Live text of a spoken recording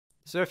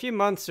So a few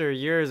months or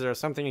years or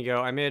something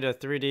ago, I made a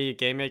 3D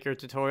Game Maker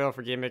tutorial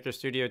for Game Maker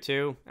Studio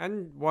 2,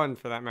 and 1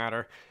 for that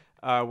matter,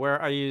 where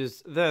I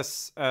used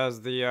this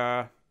as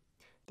the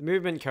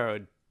movement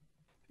code.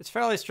 It's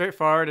fairly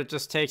straightforward. It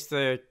just takes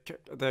the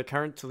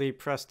currently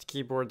pressed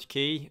keyboard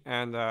key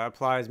and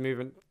applies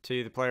movement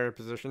to the player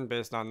position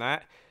based on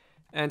that.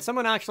 And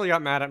someone actually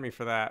got mad at me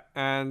for that.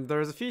 And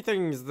there's a few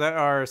things that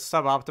are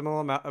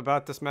suboptimal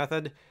about this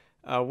method.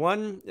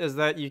 One is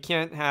that you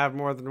can't have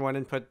more than one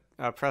input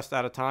pressed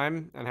at a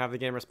time and have the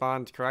game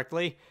respond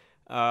correctly.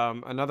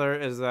 Another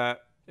is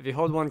that if you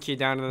hold one key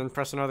down and then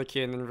press another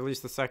key and then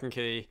release the second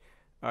key,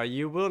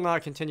 you will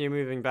not continue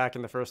moving back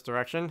in the first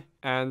direction.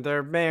 And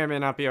there may or may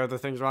not be other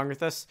things wrong with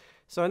this.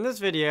 So in this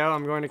video,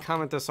 I'm going to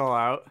comment this all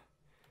out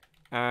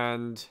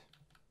and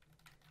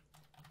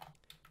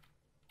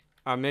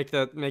make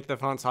the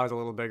font size a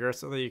little bigger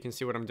so that you can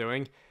see what I'm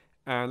doing.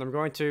 And I'm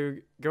going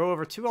to go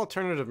over two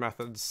alternative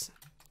methods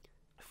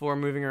for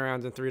moving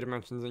around in 3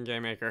 dimensions in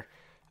Game Maker.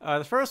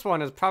 The first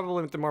one is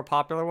probably the more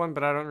popular one,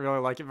 but I don't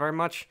really like it very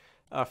much.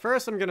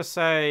 First, I'm going to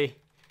say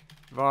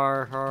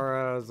var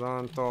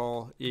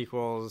horizontal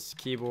equals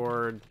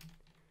keyboard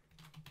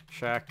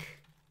check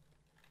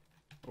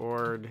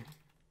ord.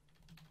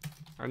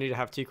 I need to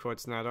have 2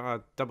 quotes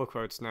now, double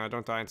quotes now,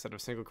 don't I, instead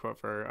of single quote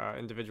for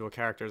individual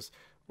characters.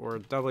 Or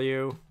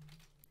W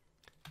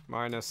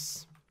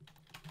minus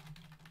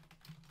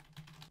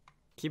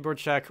keyboard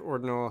check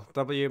ordinal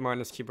W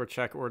minus keyboard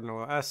check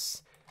ordinal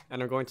S.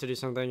 And I'm going to do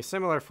something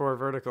similar for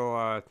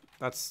vertical.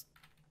 That's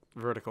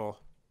vertical,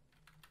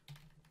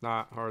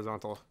 not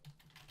horizontal.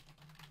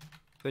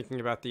 Thinking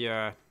about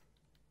the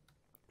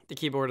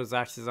keyboard as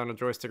axis on a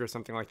joystick or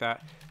something like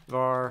that.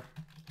 Var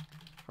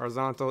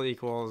horizontal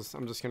equals,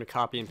 I'm just going to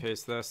copy and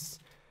paste this.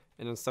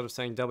 And instead of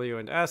saying W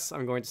and S,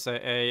 I'm going to say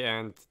A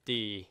and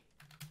D.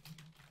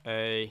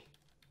 A,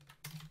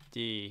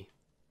 D.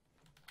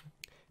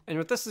 And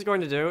what this is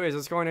going to do is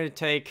it's going to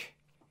take,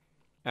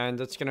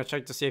 and it's going to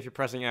check to see if you're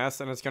pressing S,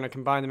 and it's going to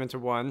combine them into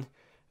one,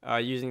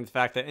 using the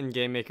fact that in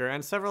Game Maker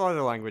and several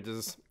other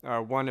languages,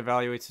 1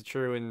 evaluates to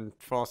true and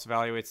false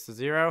evaluates to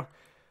 0.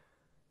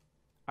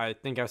 I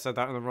think I said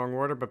that in the wrong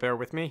order, but bear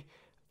with me.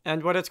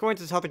 And what it's going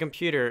to tell the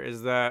computer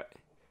is that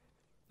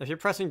if you're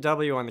pressing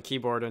W on the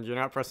keyboard and you're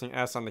not pressing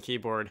S on the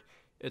keyboard,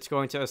 it's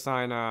going to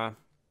assign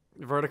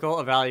vertical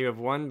a value of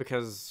 1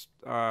 because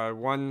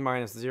 1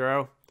 minus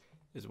 0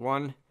 is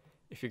 1.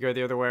 If you go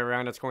the other way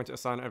around, it's going to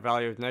assign a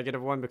value of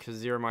 -1 because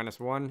 0 minus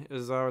 1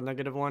 is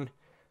 -1.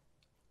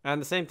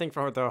 And the same thing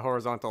for the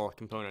horizontal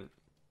component.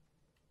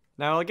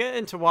 Now I'll get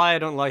into why I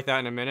don't like that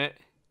in a minute.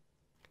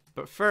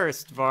 But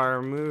first,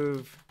 var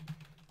move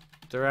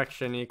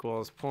direction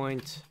equals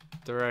point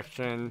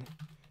direction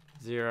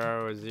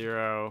 0,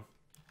 0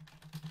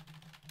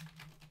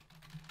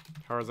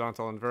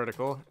 horizontal and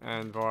vertical,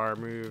 and var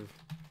move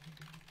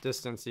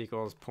distance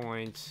equals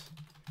point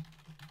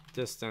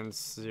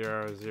distance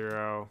 0,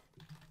 0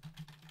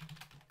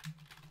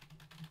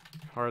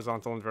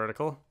 horizontal and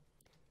vertical.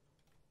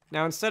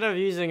 Now instead of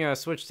using a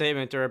switch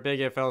statement or a big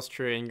if else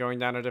tree and going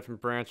down a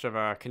different branch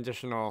of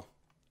conditional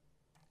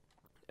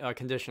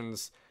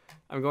conditions,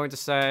 I'm going to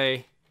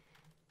say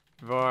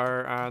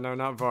var, no,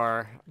 not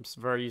var, I'm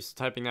very used to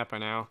typing that by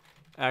now,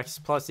 x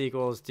plus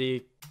equals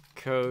d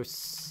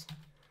cos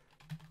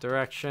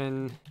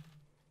direction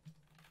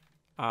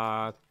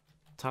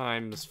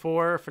times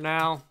 4 for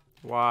now,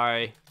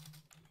 y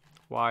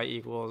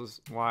equals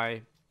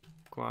y,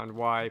 on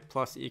y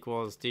plus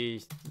equals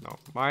d, no,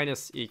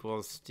 minus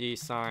equals d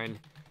sine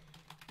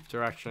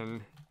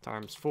direction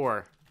times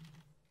 4.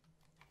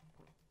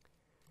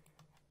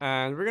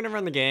 And we're going to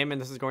run the game,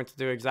 and this is going to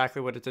do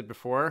exactly what it did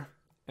before,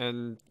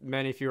 and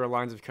many fewer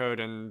lines of code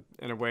and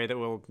in a way that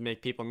will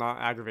make people not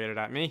aggravated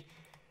at me.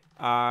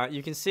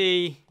 You can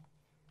see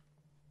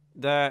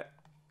that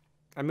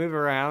I move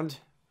around.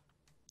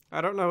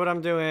 I don't know what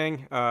I'm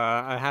doing.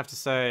 I have to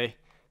say,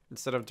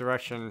 instead of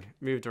direction,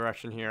 move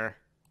direction here.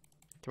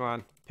 Come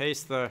on,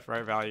 paste the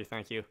right value,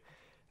 thank you.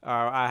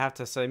 I have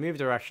to say move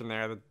direction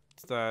there,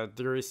 the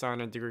degree sine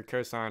and degree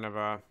cosine of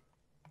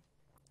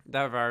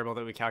that variable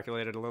that we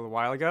calculated a little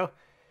while ago.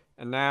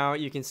 And now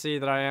you can see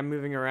that I am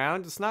moving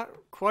around. It's not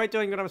quite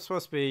doing what I'm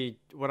supposed to be,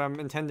 what I'm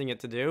intending it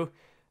to do.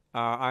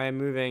 I am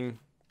moving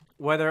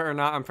whether or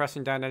not I'm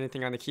pressing down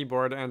anything on the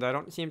keyboard, and I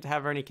don't seem to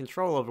have any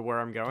control over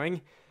where I'm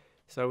going.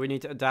 So we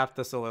need to adapt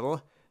this a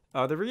little.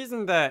 The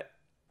reason that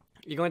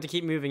you're going to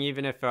keep moving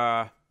even if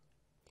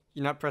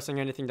you're not pressing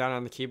anything down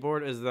on the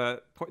keyboard is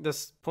that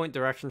this point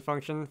direction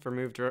function for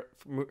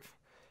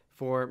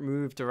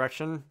move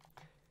direction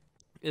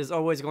is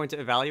always going to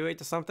evaluate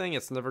to something.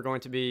 It's never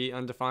going to be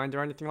undefined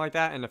or anything like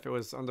that, and if it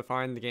was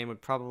undefined, the game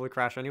would probably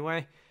crash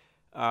anyway.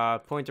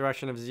 Point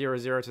direction of 0,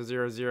 0 to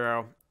 0,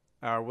 0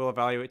 will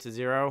evaluate to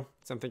 0.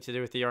 Something to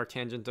do with the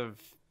arctangent of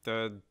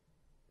the...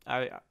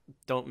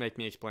 don't make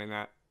me explain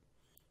that.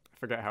 I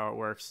forget how it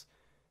works.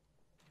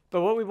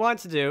 But what we want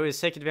to do is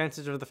take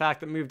advantage of the fact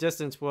that move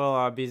distance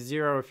will be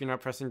 0 if you're not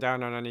pressing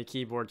down on any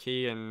keyboard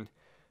key, and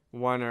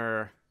 1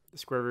 or the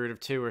square root of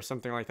 2 or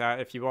something like that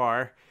if you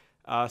are.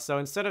 So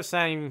instead of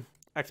saying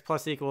x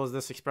plus equals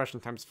this expression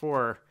times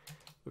 4,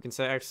 we can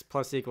say x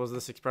plus equals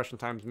this expression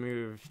times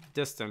move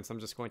distance. I'm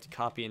just going to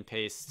copy and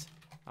paste.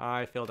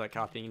 I failed at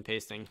copying and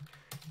pasting.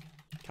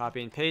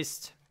 Copy and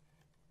paste.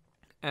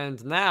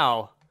 And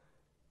now,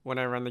 when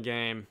I run the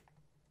game,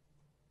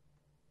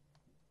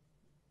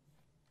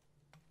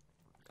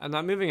 I'm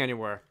not moving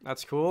anywhere.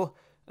 That's cool.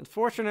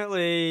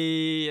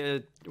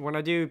 Unfortunately, when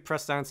I do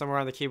press down somewhere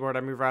on the keyboard,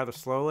 I move rather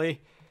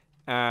slowly.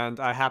 And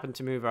I happen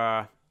to move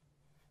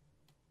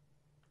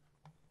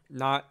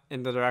not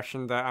in the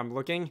direction that I'm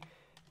looking.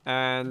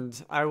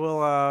 And I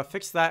will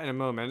fix that in a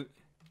moment.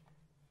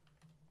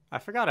 I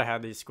forgot I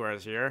had these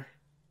squares here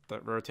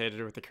that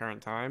rotated with the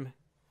current time.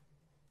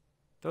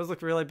 Those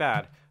look really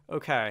bad.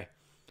 Okay.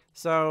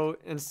 So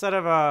instead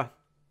of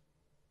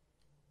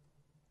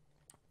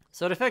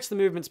so to fix the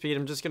movement speed,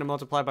 I'm just going to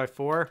multiply by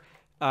 4.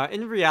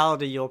 In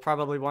reality, you'll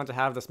probably want to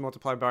have this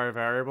multiply by a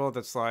variable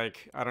that's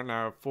like, I don't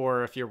know,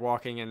 4 if you're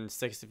walking and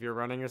 6 if you're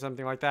running or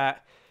something like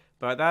that.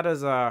 But that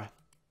is, I'm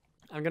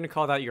going to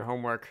call that your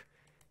homework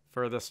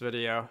for this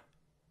video.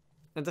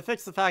 And to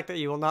fix the fact that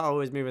you will not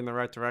always move in the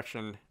right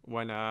direction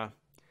when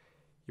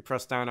you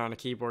press down on a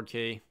keyboard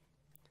key,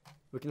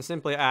 we can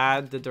simply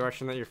add the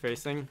direction that you're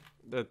facing,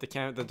 the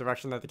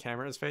direction that the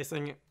camera is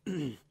facing,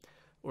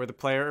 or the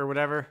player or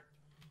whatever.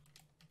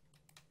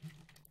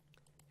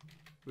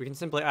 We can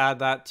simply add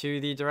that to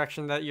the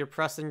direction that you're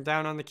pressing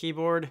down on the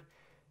keyboard.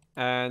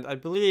 And I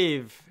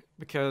believe,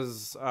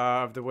 because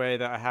of the way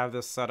that I have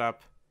this set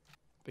up,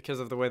 because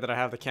of the way that I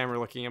have the camera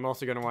looking, I'm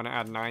also going to want to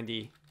add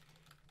 90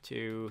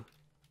 to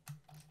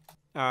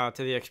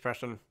the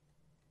expression.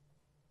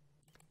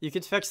 You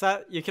could fix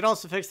that. You could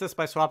also fix this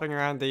by swapping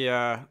around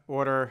the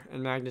order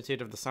and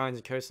magnitude of the sines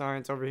and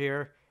cosines over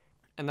here.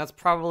 And that's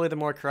probably the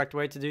more correct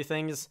way to do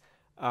things.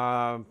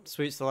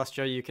 Sweet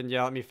Celestia, you can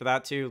yell at me for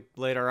that too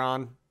later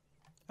on.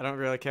 I don't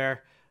really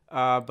care.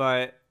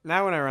 But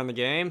now when I run the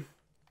game,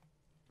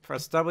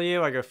 press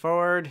W, I go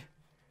forward.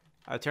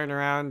 I turn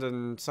around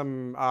in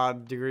some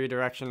odd degree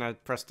direction. I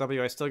press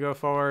W, I still go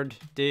forward.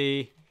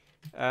 D,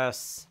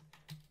 S,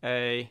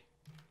 A,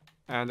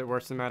 and it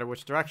works no matter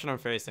which direction I'm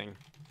facing.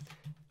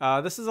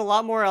 This is a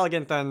lot more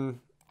elegant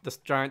than this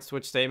giant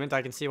switch statement.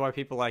 I can see why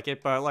people like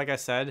it, but like I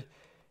said,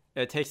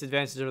 it takes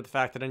advantage of the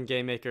fact that in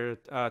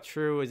GameMaker,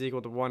 true is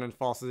equal to 1 and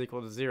false is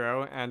equal to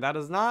 0, and that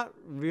is not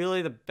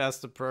really the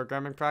best of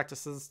programming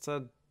practices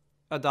to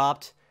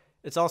adopt.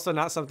 It's also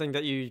not something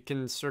that you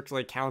can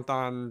strictly count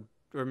on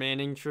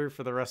remaining true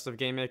for the rest of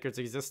GameMaker's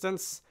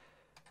existence.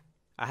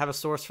 I have a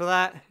source for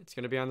that. It's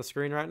going to be on the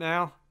screen right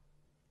now.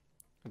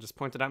 I just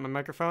pointed at my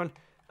microphone.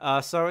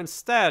 So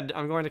instead,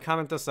 I'm going to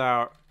comment this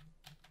out,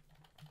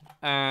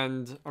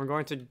 and I'm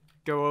going to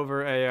go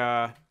over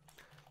a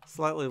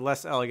slightly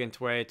less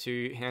elegant way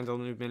to handle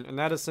movement, and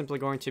that is simply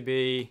going to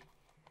be,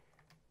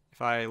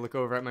 if I look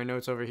over at my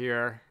notes over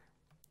here,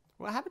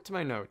 what happened to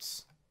my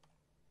notes?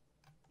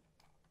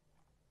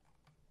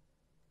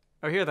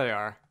 Oh, here they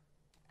are.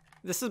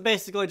 This is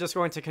basically just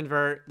going to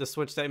convert the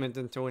switch statement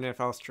into an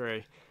if-else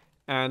tree,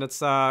 and it's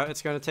going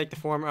to take the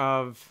form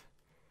of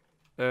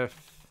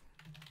if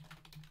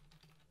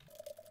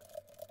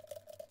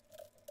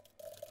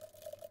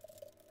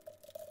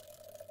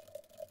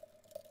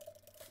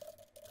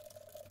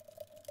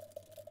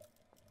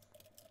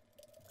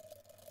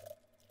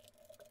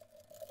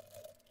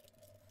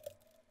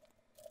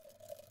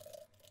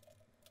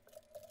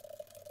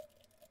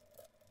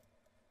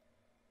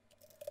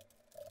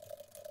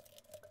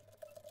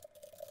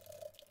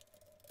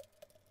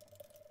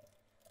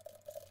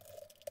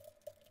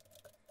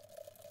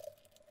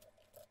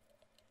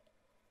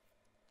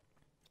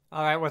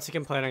Alright, what's he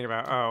complaining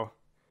about? Oh,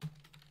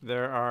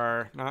 there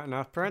are not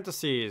enough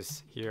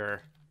parentheses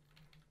here.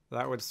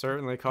 That would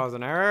certainly cause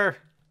an error.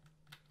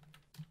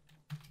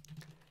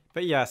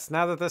 But yes,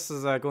 now that this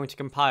is going to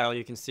compile,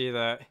 you can see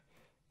that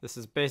this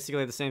is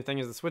basically the same thing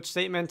as the switch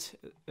statement.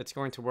 It's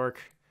going to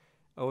work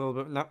a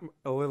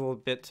little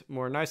bit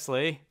more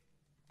nicely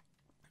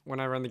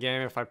when I run the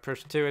game. If I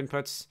push 2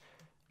 inputs,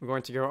 I'm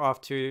going to go off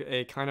to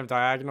a kind of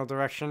diagonal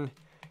direction.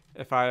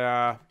 If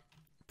I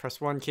press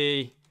 1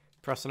 key,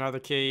 press another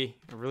key,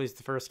 and release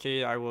the first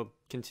key, I will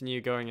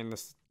continue going in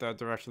the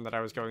direction that I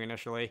was going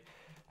initially.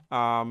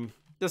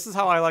 This is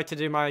how I like to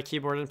do my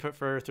keyboard input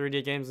for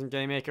 3D games in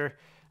GameMaker.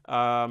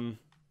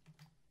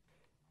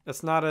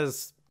 It's not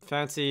as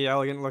fancy,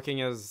 elegant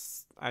looking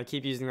as, I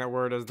keep using that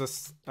word, as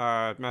this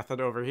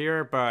method over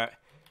here, but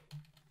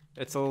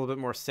it's a little bit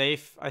more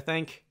safe, I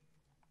think.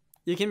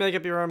 You can make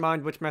up your own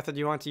mind which method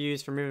you want to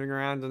use for moving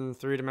around in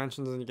 3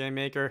 dimensions in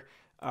GameMaker.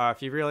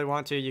 If you really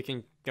want to, you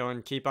can go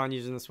and keep on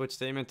using the switch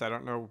statement. I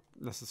don't know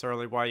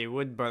necessarily why you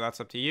would, but that's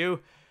up to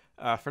you.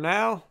 For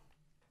now,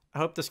 I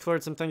hope this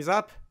cleared some things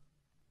up.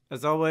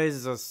 As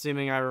always,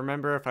 assuming I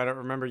remember. If I don't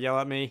remember, yell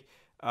at me.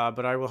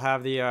 But I will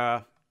have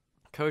the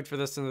code for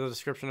this in the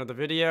description of the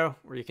video,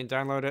 where you can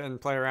download it and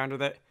play around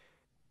with it.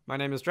 My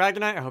name is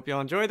Dragonite. I hope you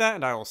all enjoyed that,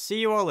 and I will see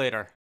you all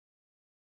later.